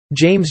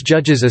James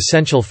Judge's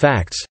Essential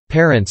Facts: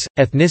 Parents,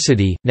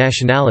 Ethnicity,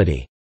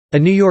 Nationality. A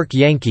New York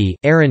Yankee,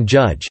 Aaron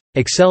Judge,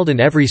 excelled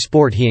in every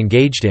sport he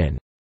engaged in.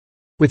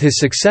 With his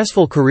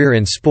successful career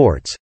in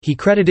sports, he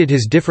credited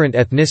his different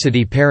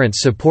ethnicity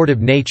parents' supportive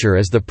nature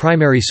as the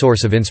primary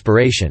source of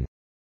inspiration.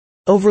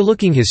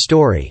 Overlooking his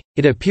story,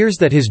 it appears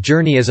that his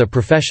journey as a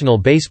professional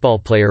baseball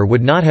player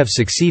would not have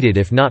succeeded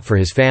if not for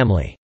his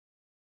family.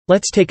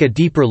 Let's take a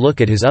deeper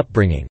look at his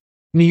upbringing.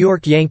 New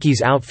York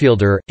Yankees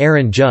outfielder,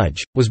 Aaron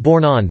Judge, was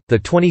born on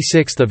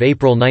 26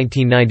 April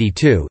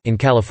 1992, in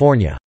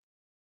California.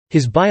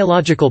 His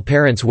biological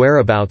parents'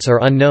 whereabouts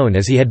are unknown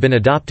as he had been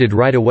adopted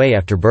right away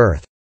after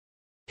birth.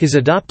 His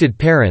adopted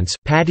parents,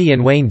 Patty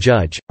and Wayne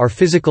Judge, are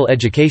physical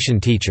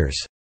education teachers.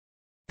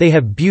 They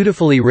have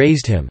beautifully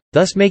raised him,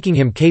 thus making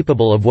him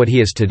capable of what he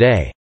is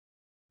today.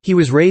 He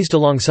was raised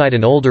alongside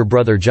an older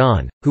brother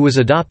John, who was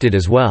adopted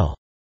as well.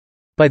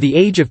 By the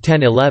age of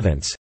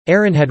 10-11,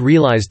 Aaron had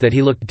realized that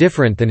he looked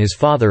different than his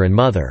father and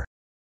mother.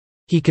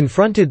 He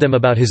confronted them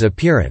about his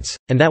appearance,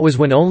 and that was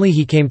when only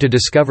he came to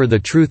discover the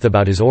truth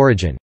about his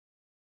origin.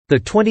 The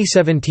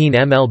 2017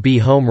 MLB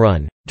Home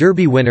Run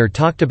Derby winner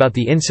talked about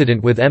the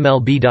incident with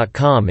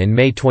MLB.com in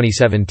May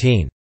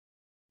 2017.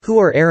 Who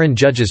are Aaron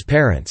Judge's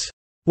parents?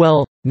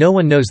 Well, no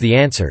one knows the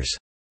answers.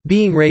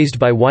 Being raised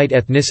by white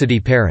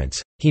ethnicity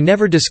parents, he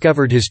never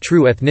discovered his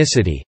true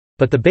ethnicity,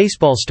 but the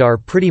baseball star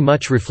pretty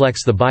much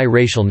reflects the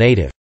biracial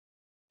native.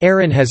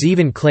 Aaron has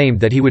even claimed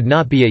that he would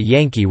not be a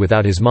Yankee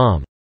without his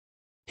mom.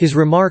 His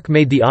remark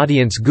made the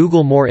audience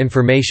Google more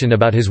information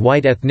about his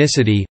white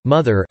ethnicity,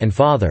 mother, and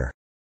father.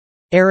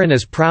 Aaron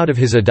is proud of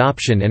his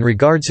adoption and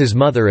regards his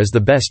mother as the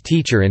best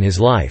teacher in his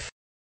life.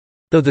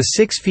 Though the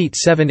 6 feet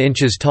 7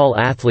 inches tall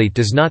athlete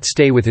does not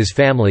stay with his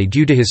family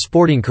due to his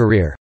sporting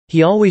career,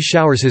 he always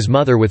showers his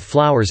mother with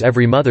flowers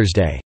every Mother's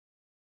Day.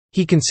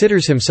 He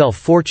considers himself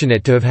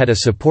fortunate to have had a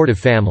supportive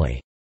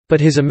family. But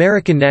his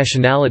American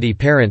nationality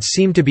parents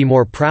seem to be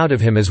more proud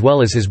of him as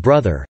well as his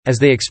brother, as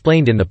they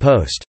explained in the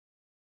post.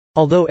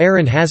 Although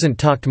Aaron hasn't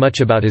talked much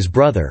about his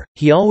brother,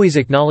 he always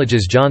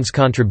acknowledges John's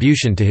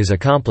contribution to his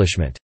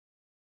accomplishment.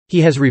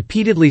 He has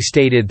repeatedly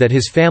stated that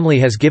his family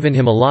has given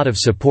him a lot of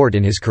support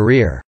in his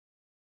career.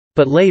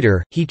 But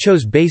later, he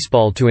chose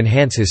baseball to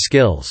enhance his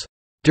skills.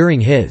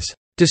 During his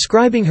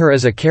describing her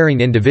as a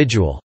caring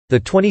individual, the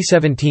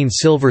 2017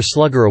 Silver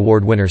Slugger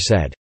Award winner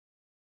said,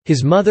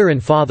 his mother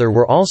and father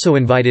were also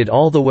invited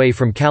all the way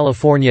from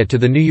California to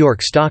the New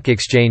York Stock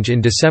Exchange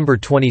in December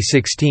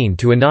 2016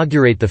 to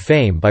inaugurate the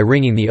fame by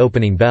ringing the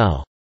opening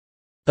bell.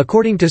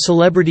 According to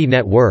Celebrity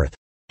Net Worth,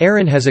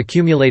 Aaron has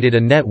accumulated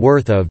a net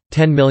worth of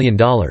 $10 million.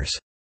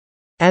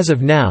 As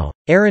of now,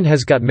 Aaron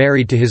has got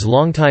married to his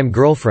longtime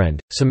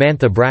girlfriend,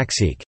 Samantha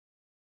Braxik.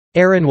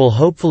 Aaron will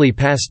hopefully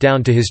pass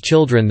down to his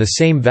children the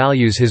same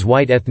values his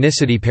white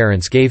ethnicity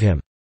parents gave him.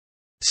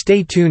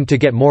 Stay tuned to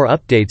get more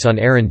updates on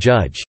Aaron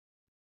Judge.